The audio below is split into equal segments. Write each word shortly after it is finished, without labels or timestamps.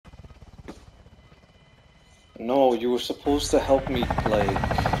No, you were supposed to help me,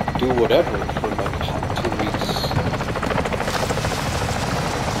 like, do whatever for like 2 weeks.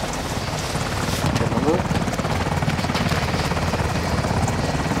 Remember?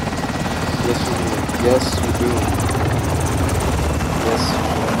 Yes, you do. Yes, you do. Yes, you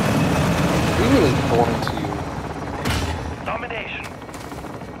do. Really important to you. Domination.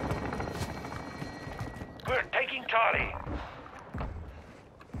 We're taking Charlie.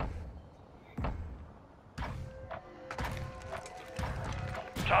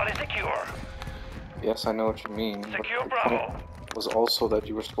 Charlie secure. Yes, I know what you mean. Secure But the Bravo. point was also that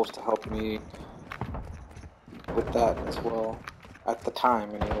you were supposed to help me with that as well. At the time,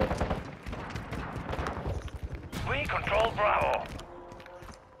 anyway. We control Bravo.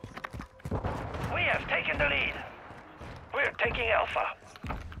 We have taken the lead. We're taking Alpha.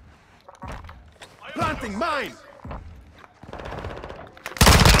 Planting mine!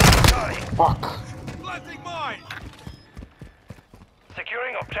 Charlie. Fuck! Planting mine!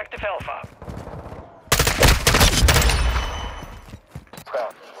 Securing objective Alpha.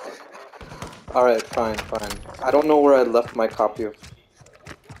 Alright, fine, fine. I don't know where I left my copy of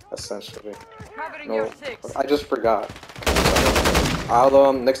Essentially. No, I just forgot.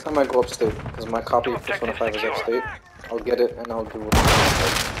 I'll, next time I go upstate, because my copy of Persona 5 is upstate, I'll get it and I'll do it.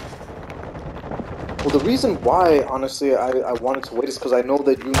 Well, the reason why, honestly, I wanted to wait is because I know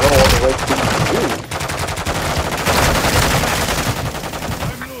that you know all the right things to do.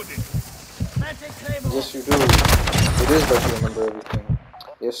 Yes, you do. It is that you remember everything.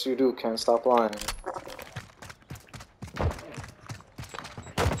 Yes, you do. Can't stop lying.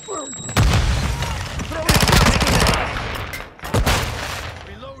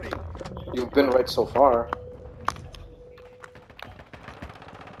 You've been right so far.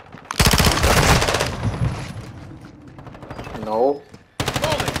 No.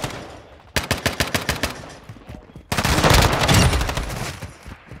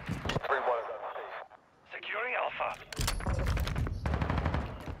 Securing Alpha.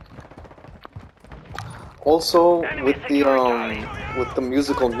 Also, with the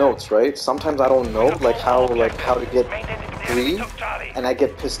musical notes, right? Sometimes I don't know, how to get 3, and I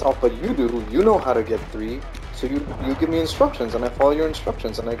get pissed off, but you do. You know how to get 3, so you give me instructions, and I follow your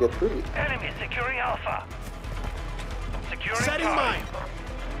instructions, and I get 3. Enemy securing Alpha. Securing Setting mine.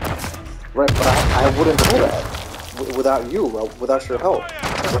 Right, but I wouldn't do that without you, without your help.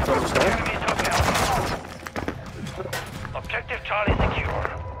 Don't you understand? Enemy took Alpha. Objective Charlie secure.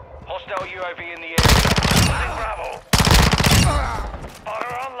 Hostile UAV in the air. Losing Bravo.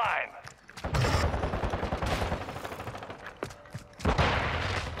 Spotter online.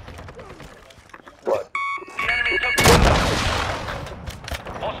 What? The enemy took Bravo.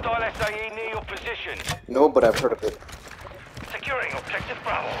 Hostile SAE near your position. No, but I've heard of it. Securing objective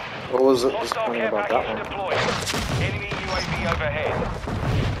Bravo. What was it Hostile disappointing care about that package one? deployed. Enemy UAV overhead.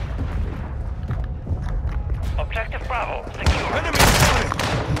 Objective Bravo secure. Enemy spotted!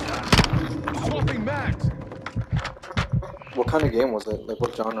 Swapping mags! What kind of game was it? Like,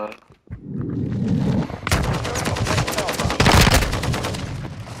 what genre?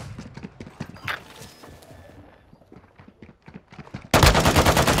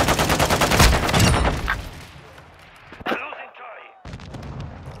 Losing Charlie.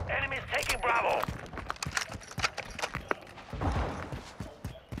 Enemies taking Bravo.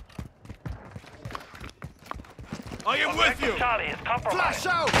 I am with Objective you! Charlie is compromised. Flash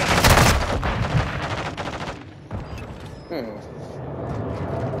out!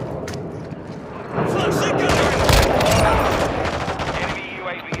 Flashing gun! Enemy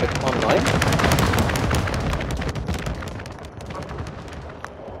UAV. Online?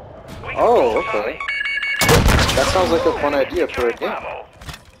 We Oh, control okay. Charlie. That sounds like a fun idea for a Securing game. Bravo.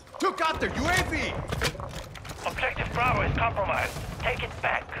 Took out their UAV! Objective Bravo is compromised. Take it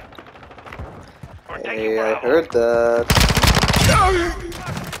back. We're taking Hey, I Bravo. heard that.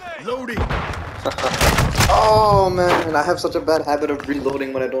 Loading! Oh man, I have such a bad habit of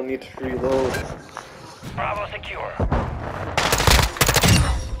reloading when I don't need to reload. Bravo secure.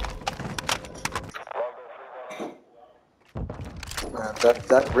 Man,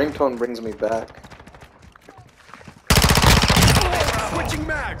 that ringtone brings me back. Switching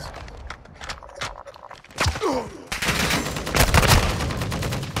mags!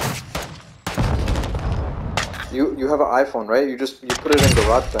 You have an iPhone, right? You put it in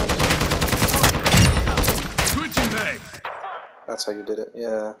GarageBand. Switching mags! That's how you did it.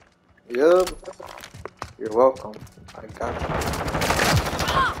 Yeah. Yup. You're welcome. I got you.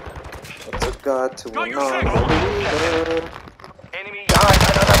 What's a god to Got a your signal. non-believer? Enemy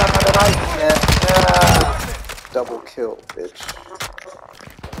Double kill, bitch.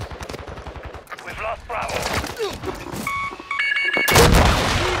 We've lost Bravo.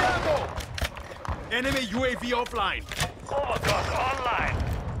 Enemy UAV offline. Overclock online.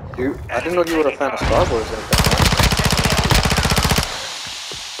 I didn't know you were a fan of Star Wars like that.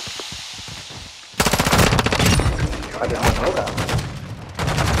 I did not know that.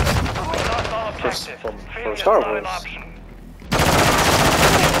 For Star Wars.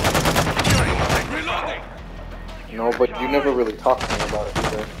 Reloading. No, but you never really talked to me about it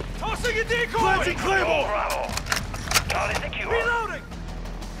either. Tossing a decoy. Planting Claymore. Bravo. Charlie secure. Reloading.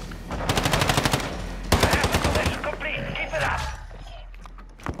 Mission complete. Keep it up.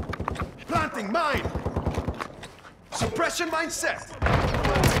 Planting mine. Suppression mine set.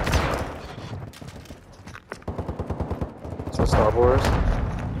 So Star Wars.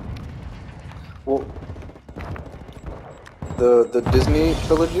 Well, the Disney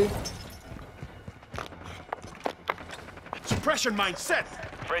trilogy. Suppression mine set.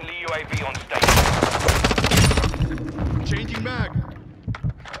 Friendly UAV on station. Changing mag.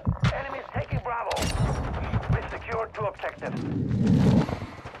 Enemies taking Bravo. We secured 2 objectives.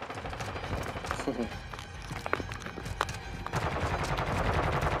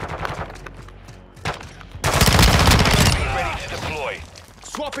 Ready to deploy.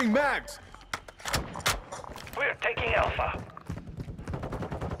 Swapping mags. We're taking Alpha.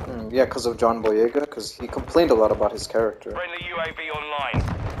 Yeah, because of John Boyega, because he complained a lot about his character. Friendly UAV online.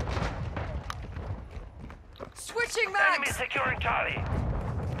 Switching Enemy mags! securing Charlie.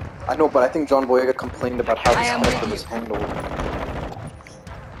 I know, but I think John Boyega complained about how his character was handled.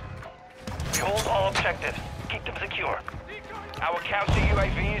 We hold all objectives. Keep them secure. Our counter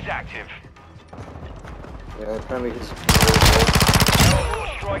UAV is active. Yeah, apparently he's. Our war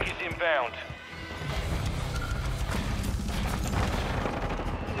strike is inbound.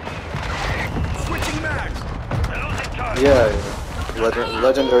 Switching mags. We're losing Charlie. Yeah,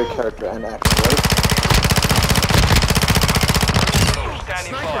 legendary character and actor, right?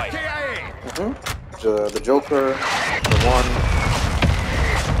 Standing Sniper by. KIA. The Joker, the one.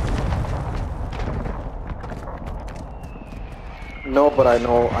 No, but I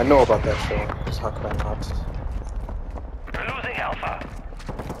know about that show. Just how could I not? We're losing Alpha.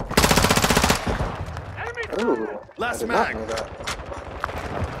 Ooh, Last I did mag. not know that.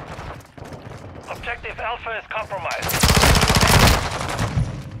 Objective Alpha is compromised.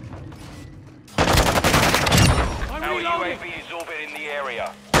 I'm Our reloading. UAV is orbiting the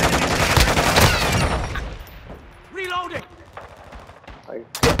area. Reloading. I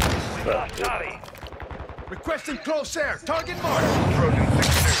We lost Charlie. Requesting close air. Target marked.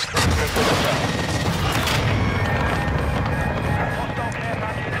 Hostile care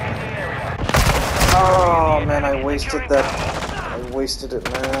package in the area. Oh man, I wasted that. I wasted it,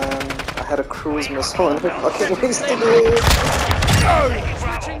 man. I had a cruise missile and I fucking wasted it.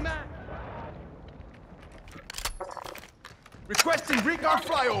 Switching mag. Requesting recon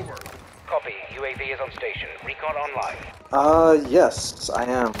flyover. Copy. UAV is on station. Recon online. Yes, I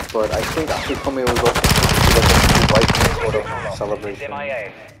am, but I think Ashikomi will go to like a new white sort of celebration.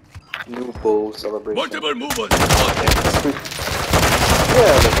 MIA. New bow celebration. Multiple movement.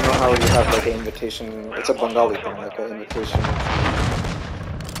 Yeah, like you know how you have like an invitation, it's a Bengali thing, like an invitation to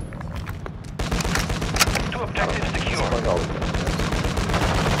 2 objectives secure. Bengali thing.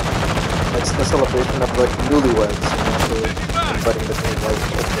 It's the celebration of like newlyweds, so inviting the new wife.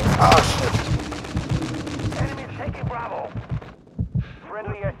 Ah shit. Enemies taking Bravo.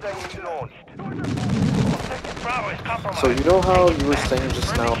 Friendly SAE launched. Objective Bravo is compromised. So you know how you were saying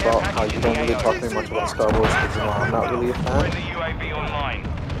just now about how you don't really talk to me much about Star Wars because you know I'm not really a fan? Friendly UAV online.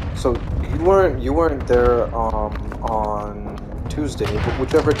 So you weren't there on Tuesday, but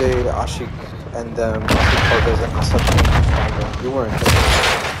whichever day Ashik and them you weren't there.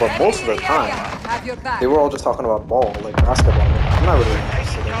 But most of the time they were all just talking about ball, like basketball. I'm not really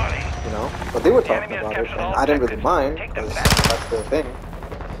interested in it, you know? But they were talking about it and I didn't really mind because that's their thing.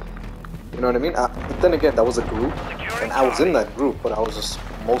 You know what I mean? But then again, that was a group and I was in that group, but I was just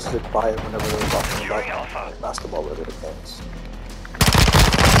mostly quiet whenever they were talking about basketball related things.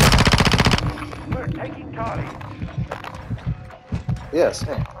 We're taking Charlie. Yes,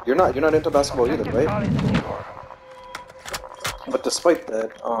 hey, you're not into basketball either, right? Charlie secure. But despite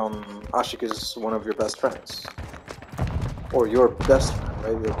that, Ashik is one of your best friends. Or your best friend,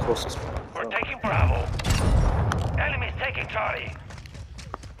 right? Your closest friend. We're taking Bravo. Enemies taking Charlie.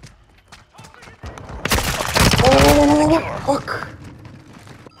 Oh, fuck!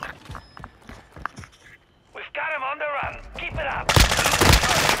 We've got him on the run. Keep it up.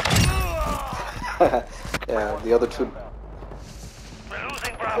 Yeah, the other two We're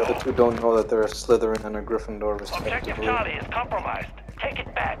losing The Bravo. other two don't know that they're a Slytherin and a Gryffindor, Objective respectively. Charlie is compromised. Take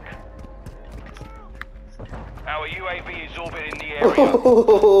it back. Our UAV is orbiting the area.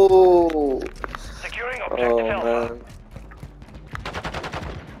 Oh,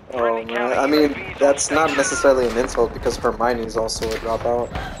 I mean, that's not necessarily an insult because Hermione's also a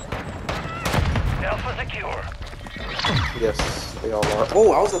dropout. Alpha secure. Yes, they all are.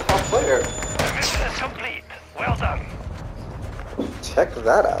 Oh, I was the top player. The mission is complete. Well done. Check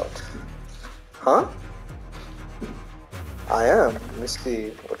that out. Huh? I am. Let me see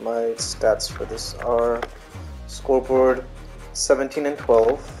what my stats for this are. Scoreboard 17 and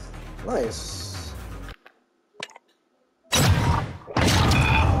 12. Nice.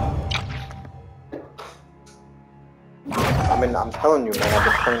 I mean, I'm telling you, man, I've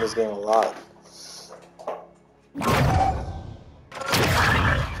been playing this game a lot.